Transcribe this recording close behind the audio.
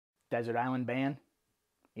Desert Island Band?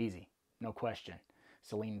 Easy, no question.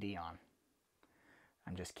 Celine Dion.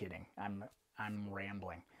 I'm just kidding. I'm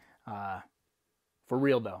rambling. For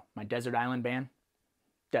real though, my Desert Island Band?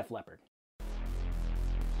 Def Leppard.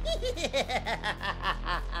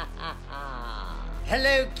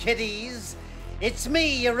 Hello, kiddies. It's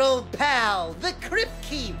me, your old pal, the Crypt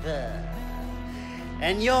Keeper.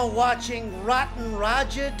 And you're watching Rotten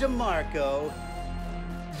Roger DeMarco.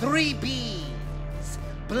 3 B's.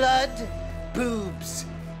 Blood, boobs,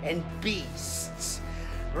 and beasts.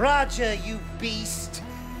 Roger, you beast,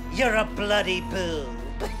 you're a bloody boob.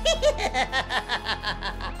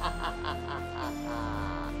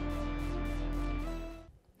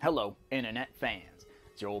 Hello, internet fans.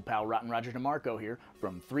 It's your old pal Rotten Roger DeMarco here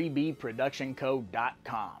from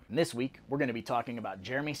 3bproductionco.com. And this week, we're going to be talking about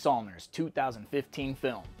Jeremy Saulnier's 2015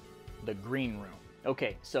 film, The Green Room.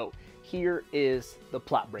 Okay, so here is the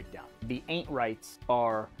plot breakdown. The Ain't Rights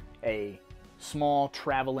are a small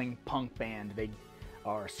traveling punk band. They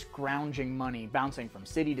are scrounging money, bouncing from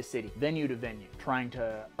city to city, venue to venue, trying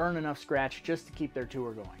to earn enough scratch just to keep their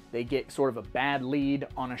tour going. They get sort of a bad lead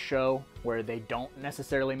on a show where they don't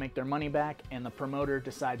necessarily make their money back, and the promoter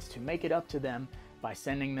decides to make it up to them by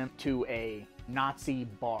sending them to a Nazi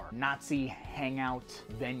bar, Nazi hangout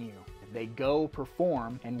venue. They go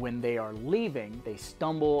perform, and when they are leaving, they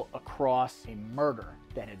stumble across a murder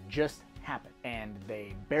that had just happened, and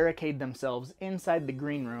they barricade themselves inside the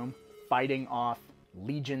green room, fighting off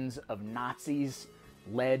legions of Nazis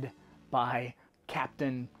led by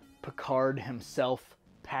Captain Picard himself,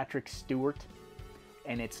 Patrick Stewart,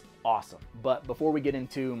 and it's awesome. But before we get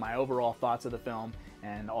into my overall thoughts of the film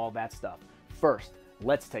and all that stuff, first,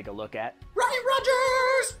 let's take a look at Rocket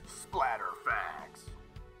Rogers! Splatter facts.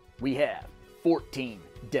 We have 14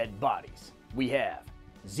 dead bodies. We have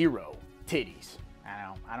 0 titties.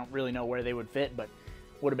 I don't really know where they would fit, but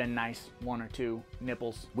would have been nice, 1 or 2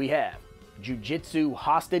 nipples. We have jiu-jitsu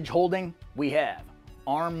hostage holding, we have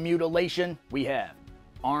arm mutilation, we have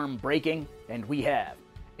arm breaking, and we have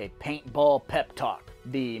a paintball pep talk.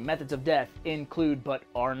 The methods of death include but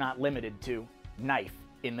are not limited to knife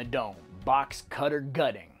in the dome, box cutter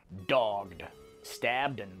gutting, dogged,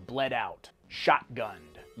 stabbed and bled out,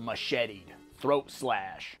 shotgunned, macheted, throat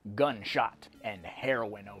slash, gunshot, and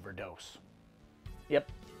heroin overdose. Yep,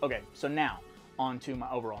 okay, so now on to my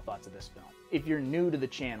overall thoughts of this film. If you're new to the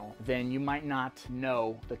channel, then you might not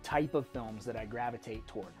know the type of films that I gravitate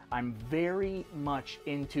toward. I'm very much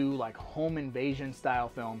into like home invasion style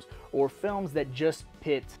films, or films that just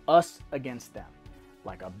pit us against them,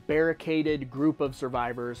 like a barricaded group of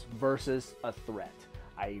survivors versus a threat.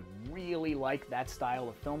 I really like that style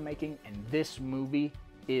of filmmaking, and this movie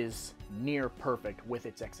is near perfect with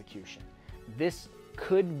its execution. This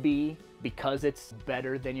could be, because it's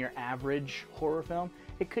better than your average horror film,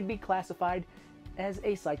 it could be classified as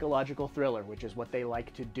a psychological thriller, which is what they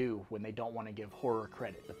like to do when they don't want to give horror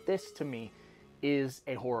credit. But this, to me, is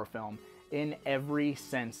a horror film in every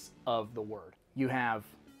sense of the word. You have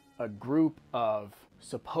a group of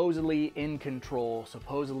supposedly in control,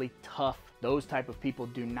 supposedly tough. Those type of people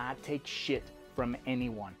do not take shit from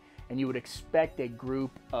anyone. And you would expect a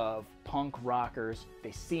group of punk rockers,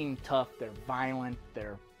 they seem tough, they're violent,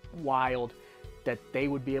 they're wild, that they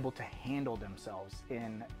would be able to handle themselves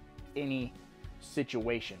in any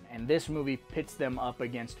situation. And this movie pits them up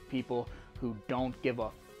against people who don't give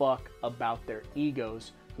a fuck about their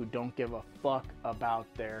egos, who don't give a fuck about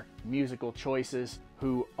their musical choices,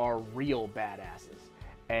 who are real badasses.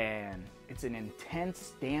 And it's an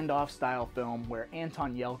intense standoff style film where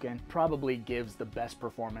Anton Yelchin probably gives the best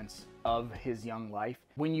performance of his young life.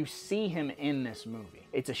 When you see him in this movie,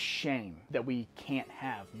 it's a shame that we can't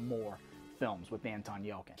have more films with Anton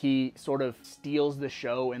Yelchin. He sort of steals the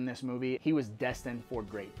show in this movie. He was destined for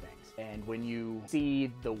great things. And when you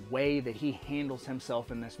see the way that he handles himself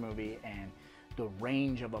in this movie and the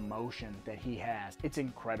range of emotion that he has, it's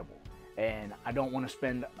incredible. And I don't want to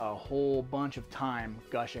spend a whole bunch of time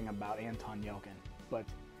gushing about Anton Yelchin, but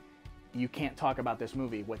you can't talk about this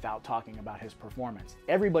movie without talking about his performance.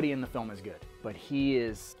 Everybody in the film is good, but he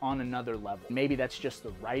is on another level. Maybe that's just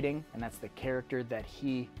the writing and that's the character that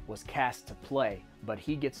he was cast to play, but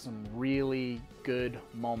he gets some really good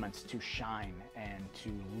moments to shine and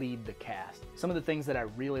to lead the cast. Some of the things that I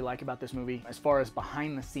really like about this movie, as far as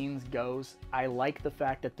behind the scenes goes, I like the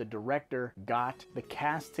fact that the director got the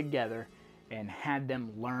cast together and had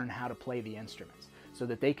them learn how to play the instruments so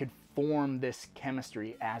that they could form this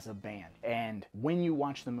chemistry as a band. And when you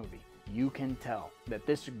watch the movie, you can tell that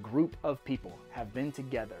this group of people have been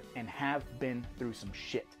together and have been through some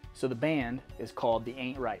shit. So the band is called The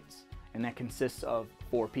Ain't Rights, and that consists of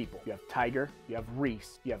 4 people. You have Tiger, you have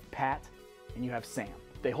Reese, you have Pat, and you have Sam.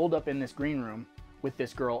 They hold up in this green room with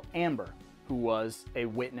this girl, Amber, who was a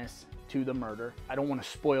witness to the murder. I don't want to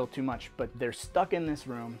spoil too much, but they're stuck in this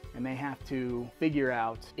room and they have to figure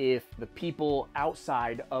out if the people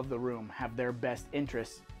outside of the room have their best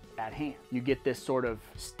interests at hand. You get this sort of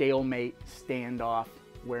stalemate standoff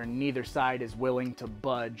where neither side is willing to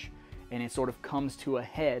budge, and it sort of comes to a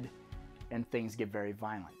head and things get very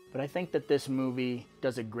violent. But I think that this movie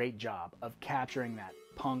does a great job of capturing that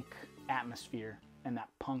punk atmosphere and that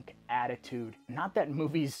punk attitude. Not that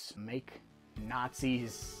movies make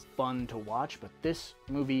Nazis fun to watch, but this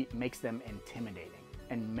movie makes them intimidating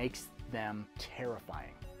and makes them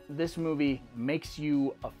terrifying. This movie makes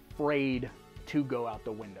you afraid to go out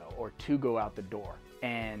the window or to go out the door.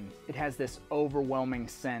 And it has this overwhelming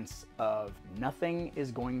sense of nothing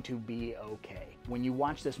is going to be okay. When you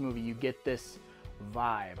watch this movie, you get this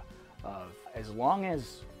vibe of as long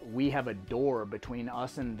as we have a door between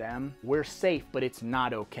us and them, we're safe, but it's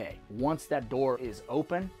not okay. Once that door is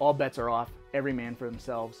open, all bets are off, every man for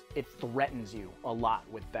themselves. It threatens you a lot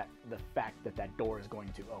with the fact that that door is going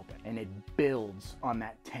to open. And it builds on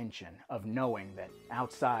that tension of knowing that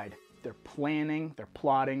outside, they're planning, they're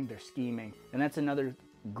plotting, they're scheming. And that's another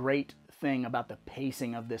great thing about the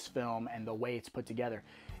pacing of this film and the way it's put together,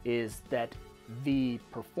 is that the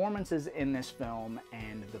performances in this film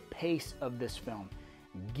and the pace of this film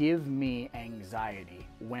give me anxiety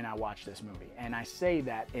when I watch this movie. And I say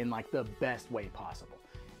that in like the best way possible.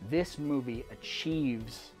 This movie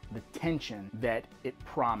achieves the tension that it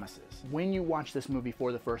promises. When you watch this movie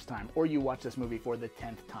for the first time, or you watch this movie for the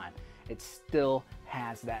 10th time, it still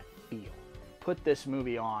has that feel. Put this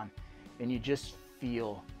movie on and you just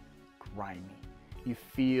feel grimy. You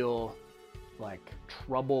feel like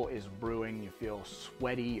trouble is brewing, you feel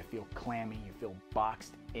sweaty, you feel clammy, you feel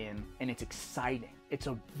boxed in, and it's exciting. It's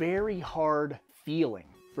a very hard feeling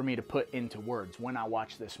for me to put into words when I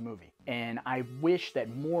watch this movie. And I wish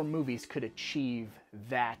that more movies could achieve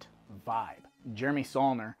that vibe. Jeremy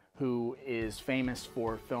Saulnier, who is famous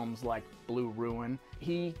for films like Blue Ruin,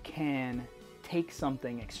 he can take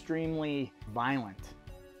something extremely violent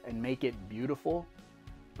and make it beautiful,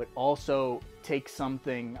 but also take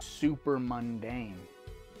something super mundane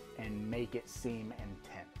and make it seem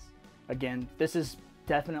intense. Again, this is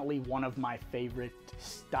definitely one of my favorite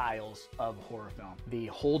styles of horror film. The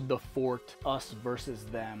hold the fort, us versus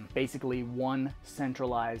them, basically one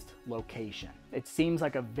centralized location. It seems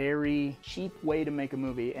like a very cheap way to make a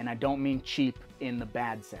movie, and I don't mean cheap in the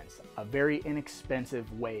bad sense. A very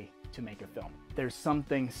inexpensive way to make a film. There's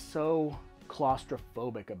something so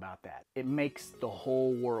claustrophobic about that. It makes the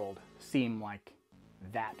whole world seem like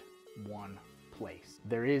that one place.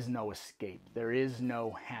 There is no escape. There is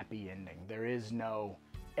no happy ending. There is no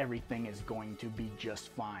everything is going to be just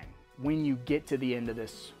fine. When you get to the end of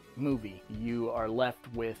this movie, you are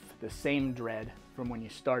left with the same dread from when you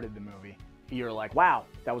started the movie. You're like, wow,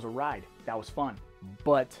 that was a ride. That was fun.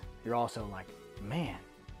 But you're also like, man,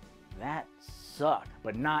 that sucked.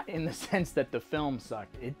 But not in the sense that the film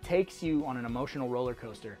sucked. It takes you on an emotional roller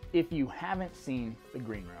coaster. If you haven't seen The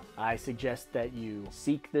Green Room, I suggest that you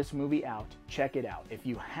seek this movie out, check it out. If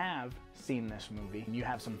you have seen this movie and you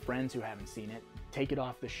have some friends who haven't seen it, take it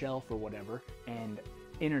off the shelf or whatever and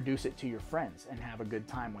introduce it to your friends and have a good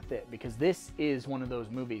time with it, because this is one of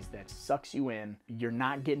those movies that sucks you in. You're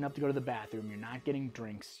not getting up to go to the bathroom, you're not getting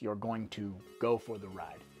drinks, you're going to go for the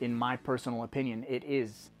ride. In my personal opinion, it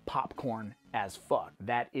is popcorn as fuck.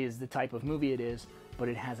 That is the type of movie it is, but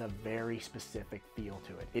it has a very specific feel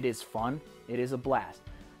to it. It is fun, it is a blast,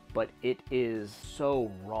 but it is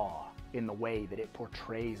so raw in the way that it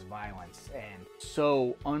portrays violence and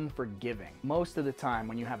so unforgiving. Most of the time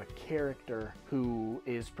when you have a character who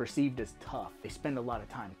is perceived as tough, they spend a lot of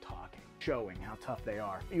time talking, showing how tough they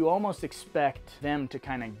are. You almost expect them to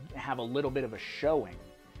kind of have a little bit of a showing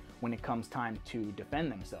when it comes time to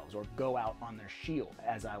defend themselves or go out on their shield,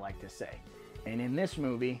 as I like to say. And in this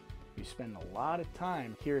movie, you spend a lot of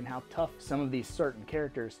time hearing how tough some of these certain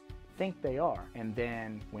characters think they are. And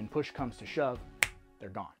then when push comes to shove, they're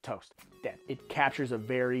gone, toast, dead. It captures a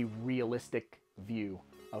very realistic view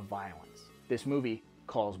of violence. This movie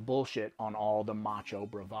calls bullshit on all the macho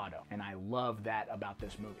bravado, and I love that about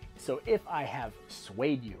this movie. So if I have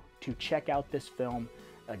swayed you to check out this film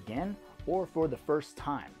again or for the first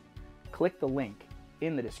time, click the link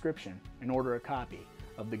in the description and order a copy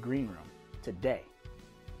of The Green Room today.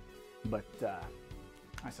 But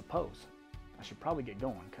I suppose I should probably get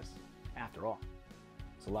going, because after all,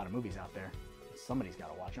 there's a lot of movies out there. Somebody's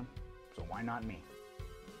got to watch them, so why not me,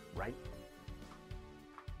 right?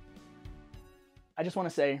 I just want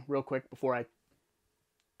to say real quick before I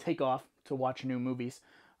take off to watch new movies.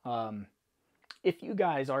 If you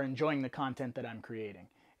guys are enjoying the content that I'm creating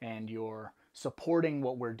and you're supporting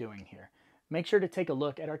what we're doing here, make sure to take a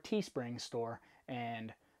look at our Teespring store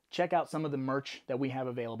and check out some of the merch that we have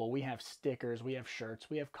available. We have stickers, we have shirts,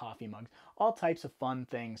 we have coffee mugs, all types of fun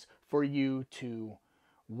things for you to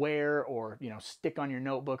wear or, stick on your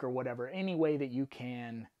notebook or whatever. Any way that you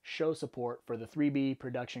can show support for the 3B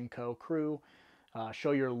Production Co. crew,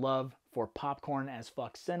 show your love for Popcorn as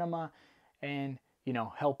Fuck Cinema, and,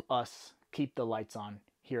 help us keep the lights on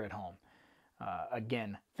here at home.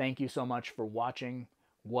 Again, thank you so much for watching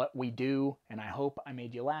what we do, and I hope I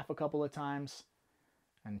made you laugh a couple of times.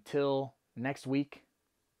 Until next week,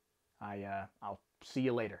 I'll see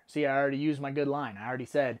you later. See, I already used my good line. I already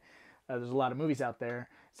said there's a lot of movies out there.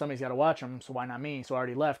 Somebody's got to watch them, so why not me? So I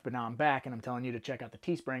already left, but now I'm back, and I'm telling you to check out the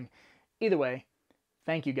Teespring. Either way,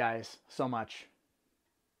 thank you guys so much.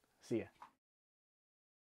 See ya.